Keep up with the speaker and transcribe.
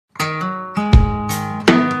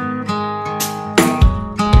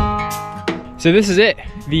So this is it,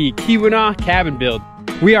 the Keweenaw cabin build.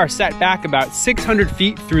 We are set back about 600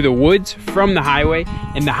 feet through the woods from the highway,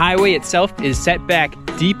 and the highway itself is set back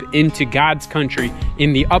deep into God's country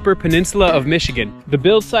in the Upper Peninsula of Michigan. The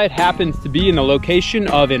build site happens to be in the location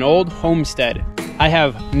of an old homestead. I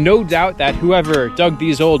have no doubt that whoever dug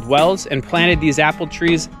these old wells and planted these apple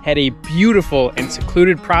trees had a beautiful and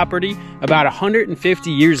secluded property about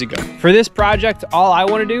 150 years ago. For this project, all I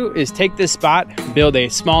want to do is take this spot, build a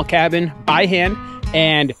small cabin by hand,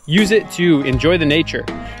 and use it to enjoy the nature.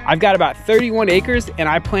 I've got about 31 acres and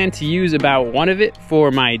I plan to use about one of it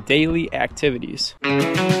for my daily activities.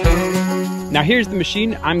 Now here's the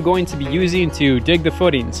machine I'm going to be using to dig the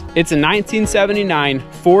footings. It's a 1979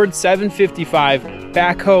 Ford 755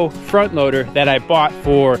 backhoe front loader that I bought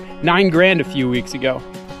for 9 grand a few weeks ago.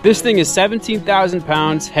 This thing is 17,000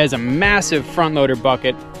 pounds, has a massive front loader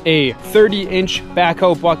bucket, a 30-inch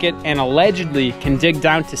backhoe bucket, and allegedly can dig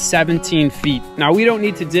down to 17 feet. Now we don't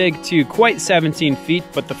need to dig to quite 17 feet,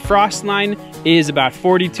 but the frost line is about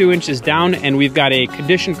 42 inches down and we've got a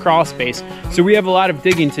conditioned crawl space, so we have a lot of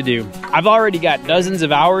digging to do. I've already got dozens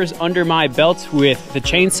of hours under my belt with the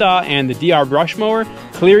chainsaw and the DR brush mower,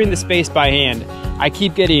 clearing the space by hand. I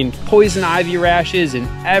keep getting poison ivy rashes in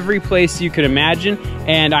every place you could imagine,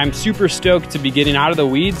 and I'm super stoked to be getting out of the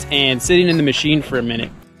weeds and sitting in the machine for a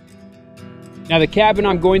minute. Now the cabin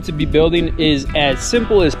I'm going to be building is as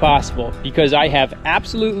simple as possible because I have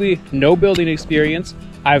absolutely no building experience.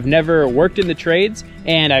 I've never worked in the trades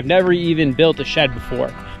and I've never even built a shed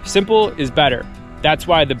before. Simple is better. That's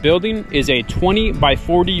why the building is a 20 by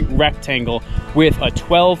 40 rectangle with a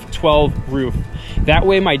 12-12 roof. That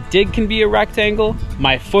way my dig can be a rectangle,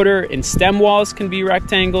 my footer and stem walls can be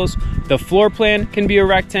rectangles, the floor plan can be a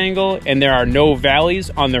rectangle, and there are no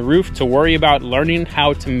valleys on the roof to worry about learning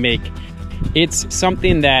how to make. It's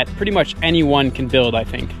something that pretty much anyone can build, I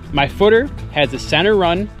think. My footer has a center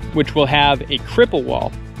run, which will have a cripple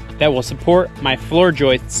wall that will support my floor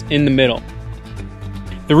joists in the middle.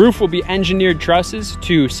 The roof will be engineered trusses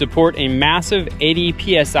to support a massive 80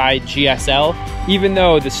 PSI GSL, even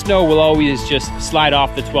though the snow will always just slide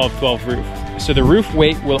off the 12-12 roof. So the roof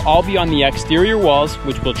weight will all be on the exterior walls,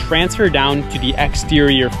 which will transfer down to the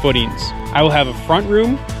exterior footings. I will have a front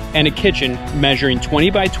room and a kitchen measuring 20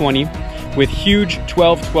 by 20 with huge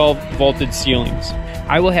 12-12 vaulted ceilings.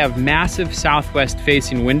 I will have massive southwest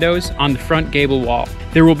facing windows on the front gable wall.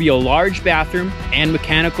 There will be a large bathroom and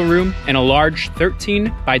mechanical room and a large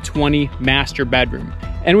 13 by 20 master bedroom.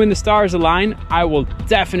 And when the stars align, I will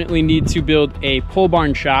definitely need to build a pole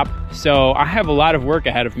barn shop, so I have a lot of work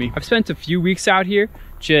ahead of me. I've spent a few weeks out here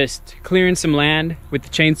just clearing some land with the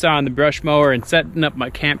chainsaw and the brush mower and setting up my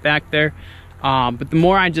camp back there. But the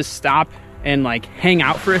more I just stop and like hang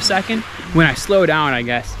out for a second, when I slow down, I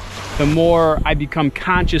guess, the more I become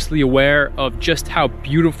consciously aware of just how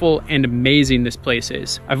beautiful and amazing this place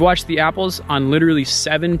is. I've watched the apples on literally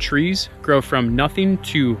 7 trees grow from nothing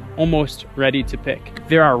to almost ready to pick.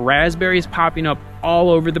 There are raspberries popping up all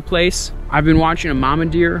over the place. I've been watching a mama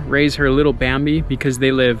deer raise her little Bambi because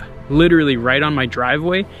they live literally right on my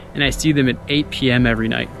driveway and I see them at 8 p.m. every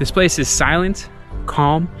night. This place is silent,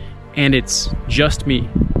 calm, and it's just me,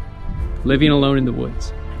 living alone in the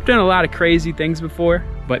woods. I've done a lot of crazy things before,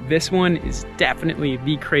 but this one is definitely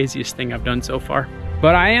the craziest thing I've done so far.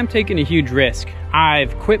 But I am taking a huge risk.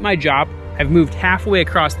 I've quit my job, I've moved halfway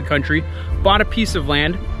across the country, bought a piece of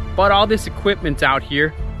land, bought all this equipment out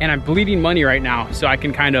here, and I'm bleeding money right now so I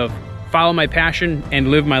can kind of follow my passion and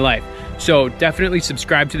live my life. So definitely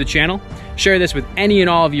subscribe to the channel, share this with any and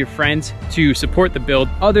all of your friends to support the build.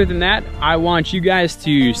 Other than that, I want you guys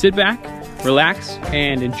to sit back, relax,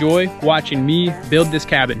 and enjoy watching me build this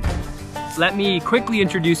cabin. Let me quickly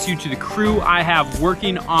introduce you to the crew I have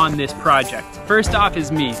working on this project. First off is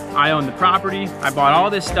me. I own the property, I bought all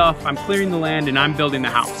this stuff, I'm clearing the land, and I'm building the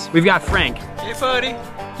house. We've got Frank. Hey buddy.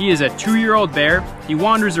 He is a 2-year-old bear. He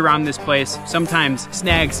wanders around this place, sometimes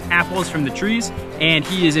snags apples from the trees, and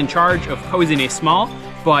he is in charge of posing a small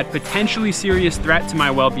but potentially serious threat to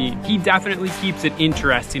my well-being. He definitely keeps it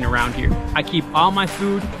interesting around here. I keep all my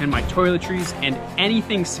food and my toiletries and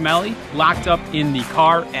anything smelly locked up in the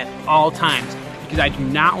car at all times because I do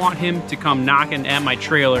not want him to come knocking at my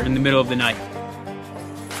trailer in the middle of the night.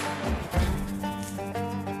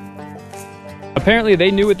 Apparently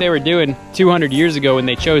they knew what they were doing 200 years ago when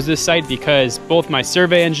they chose this site because both my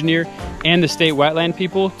survey engineer and the state wetland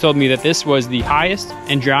people told me that this was the highest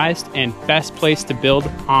and driest and best place to build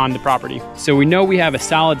on the property. So we know we have a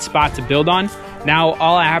solid spot to build on. Now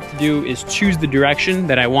all I have to do is choose the direction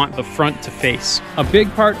that I want the front to face. A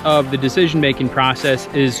big part of the decision-making process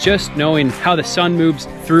is just knowing how the sun moves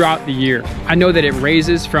throughout the year. I know that it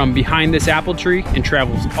raises from behind this apple tree and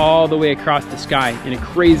travels all the way across the sky in a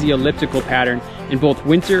crazy elliptical pattern in both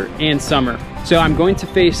winter and summer. So I'm going to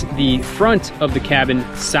face the front of the cabin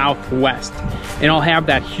southwest, and I'll have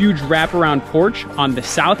that huge wraparound porch on the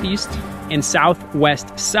southeast and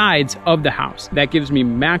southwest sides of the house. That gives me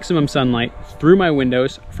maximum sunlight through my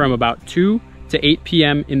windows from about 2 to 8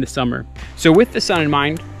 p.m. in the summer. So with the sun in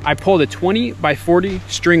mind, I pulled a 20 by 40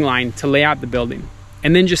 string line to lay out the building,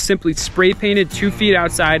 and then just simply spray painted 2 feet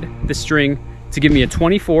outside the string to give me a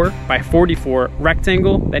 24 by 44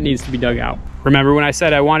 rectangle that needs to be dug out. Remember when I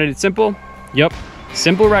said I wanted it simple? Yep,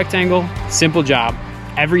 simple rectangle, simple job.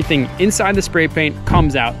 Everything inside the spray paint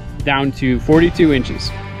comes out down to 42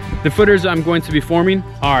 inches. The footers I'm going to be forming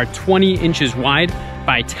are 20 inches wide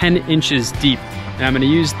by 10 inches deep. And I'm gonna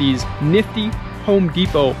use these nifty Home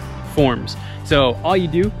Depot forms. So all you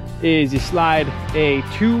do is you slide a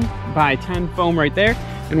 2 by 10 foam right there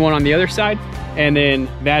and one on the other side, and then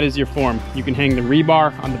that is your form. You can hang the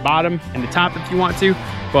rebar on the bottom and the top if you want to,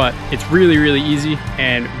 but it's really, really easy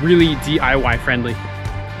and really DIY friendly.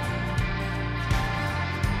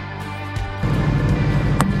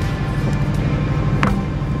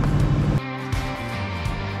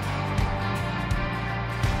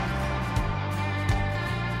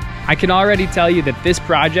 I can already tell you that this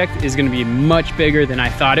project is gonna be much bigger than I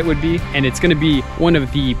thought it would be, and it's gonna be one of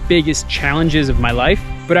the biggest challenges of my life.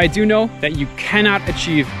 But I do know that you cannot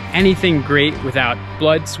achieve anything great without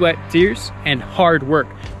blood, sweat, tears, and hard work.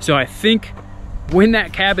 So I think when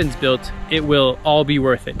that cabin's built, it will all be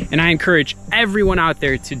worth it. And I encourage everyone out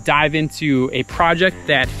there to dive into a project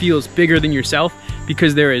that feels bigger than yourself,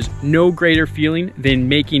 because there is no greater feeling than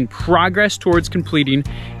making progress towards completing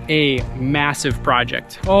a massive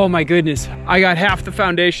project. Oh my goodness, I got half the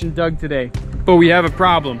foundation dug today, but we have a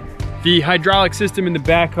problem. The hydraulic system in the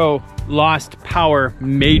backhoe lost power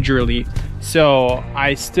majorly. So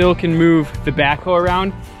I still can move the backhoe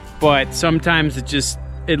around, but sometimes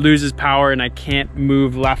it loses power and I can't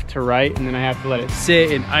move left to right, and then I have to let it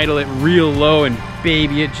sit and idle it real low and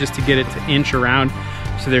baby it just to get it to inch around.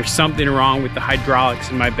 So there's something wrong with the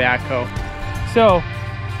hydraulics in my backhoe. So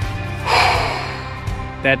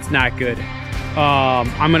that's not good.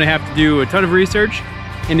 I'm gonna have to do a ton of research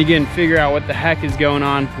and again, figure out what the heck is going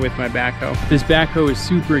on with my backhoe. This backhoe was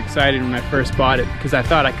super excited when I first bought it because I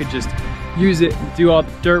thought I could just use it, do all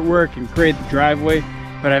the dirt work and create the driveway,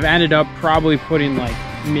 but I've ended up probably putting like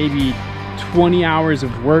maybe 20 hours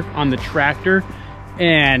of work on the tractor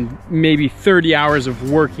and maybe 30 hours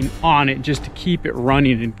of working on it just to keep it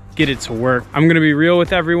running and get it to work. I'm gonna be real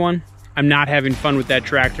with everyone. I'm not having fun with that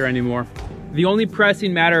tractor anymore. The only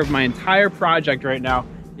pressing matter of my entire project right now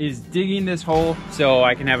is digging this hole so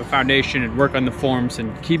I can have a foundation and work on the forms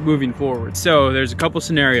and keep moving forward. So there's a couple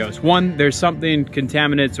scenarios. One, there's something,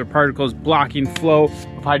 contaminants or particles blocking flow of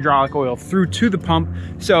hydraulic oil through to the pump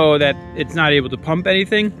so that it's not able to pump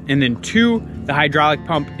anything. And then two, the hydraulic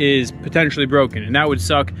pump is potentially broken, and that would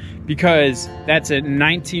suck because that's a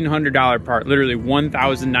 $1,900 part, literally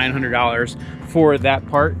 $1,900 for that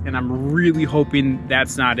part, and I'm really hoping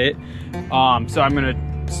that's not it. So I'm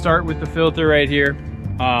gonna start with the filter right here.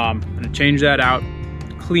 I'm gonna change that out,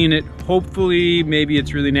 clean it. Hopefully, maybe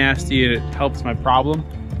it's really nasty and it helps my problem.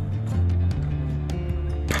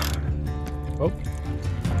 Oh.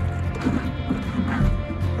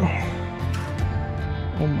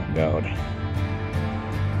 Oh my God.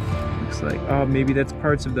 Looks like, oh, maybe that's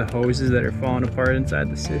parts of the hoses that are falling apart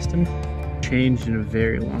inside the system. Changed in a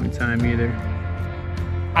very long time either.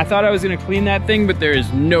 I thought I was gonna clean that thing, but there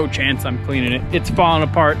is no chance I'm cleaning it. It's falling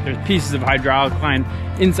apart. There's pieces of hydraulic line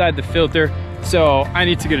inside the filter, so I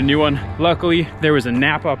need to get a new one. Luckily, there was a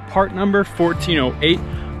Napa part number 1408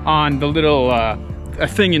 on the little a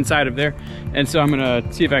thing inside of there, and so I'm gonna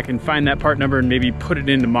see if I can find that part number and maybe put it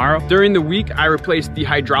in tomorrow. During the week, I replaced the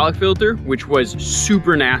hydraulic filter, which was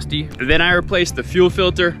super nasty. Then I replaced the fuel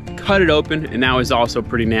filter, cut it open, and that was also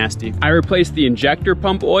pretty nasty. I replaced the injector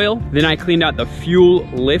pump oil, then I cleaned out the fuel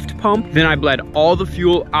lift pump, then I bled all the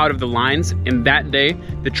fuel out of the lines, and that day,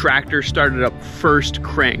 the tractor started up first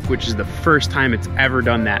crank, which is the first time it's ever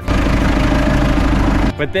done that.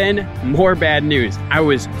 But then more bad news. I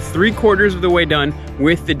was 3/4 of the way done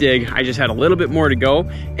with the dig. I just had a little bit more to go,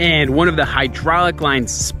 and one of the hydraulic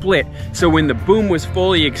lines split. So when the boom was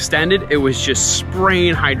fully extended, it was just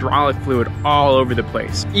spraying hydraulic fluid all over the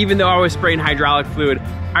place. Even though I was spraying hydraulic fluid,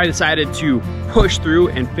 I decided to push through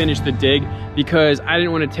and finish the dig because I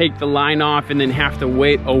didn't want to take the line off and then have to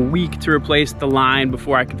wait a week to replace the line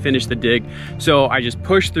before I could finish the dig. So I just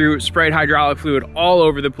pushed through, sprayed hydraulic fluid all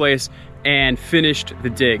over the place, and finished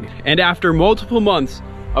the dig. And after multiple months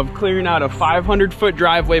of clearing out a 500-foot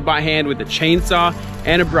driveway by hand with a chainsaw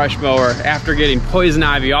and a brush mower, after getting poison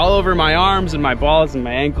ivy all over my arms and my balls and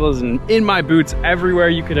my ankles and in my boots everywhere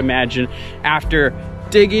you could imagine, after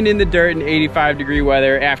digging in the dirt in 85-degree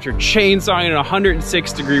weather, after chainsawing in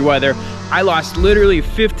 106-degree weather, I lost literally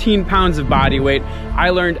 15 pounds of body weight. I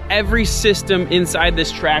learned every system inside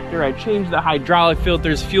this tractor. I changed the hydraulic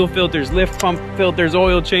filters, fuel filters, lift pump filters,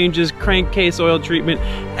 oil changes, crankcase oil treatment,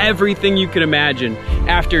 everything you could imagine.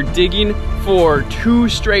 After digging for 2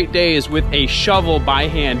 straight days with a shovel by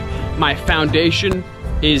hand, my foundation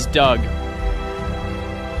is dug.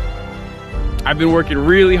 I've been working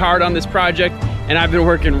really hard on this project, and I've been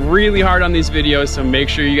working really hard on these videos, so make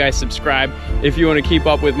sure you guys subscribe if you want to keep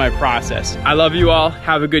up with my process. I love you all.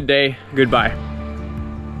 Have a good day. Goodbye.